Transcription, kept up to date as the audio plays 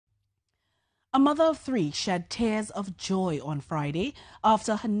A mother of three shed tears of joy on Friday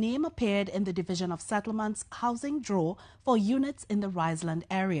after her name appeared in the Division of Settlements housing draw for units in the Riseland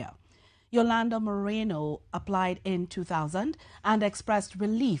area. Yolanda Moreno applied in 2000 and expressed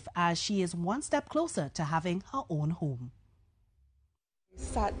relief as she is one step closer to having her own home.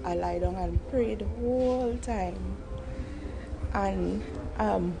 I lie down and prayed the whole time and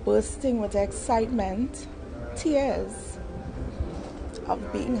bursting with excitement, tears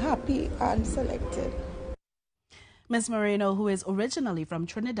of being happy and selected. Ms. Moreno, who is originally from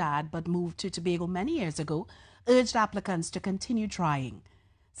Trinidad but moved to Tobago many years ago, urged applicants to continue trying.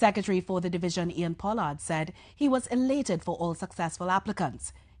 Secretary for the division Ian Pollard said he was elated for all successful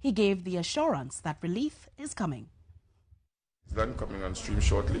applicants. He gave the assurance that relief is coming. Riseland coming on stream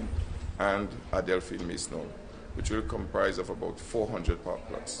shortly, and Adelphi in Mason, which will comprise of about 400 park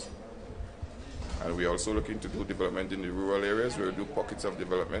plots. And we're also looking to do development in the rural areas where we do pockets of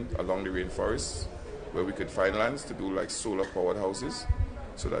development along the rainforests where we could find lands to do like solar powered houses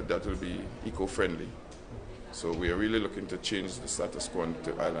so that will be eco-friendly. So we are really looking to change the status quo on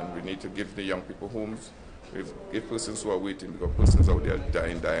the island. We need to give the young people homes, give persons who are waiting, because persons out there die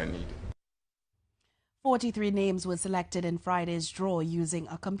in dire need. 43 names were selected in Friday's draw using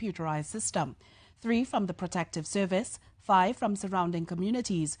a computerized system. 3 from the Protective Service, 5 from surrounding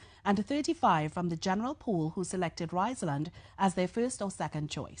communities, and 35 from the general pool who selected Riseland as their first or second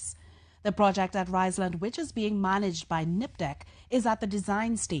choice. The project at Riseland, which is being managed by NIPDEC, is at the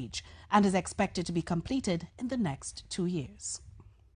design stage and is expected to be completed in the next 2 years.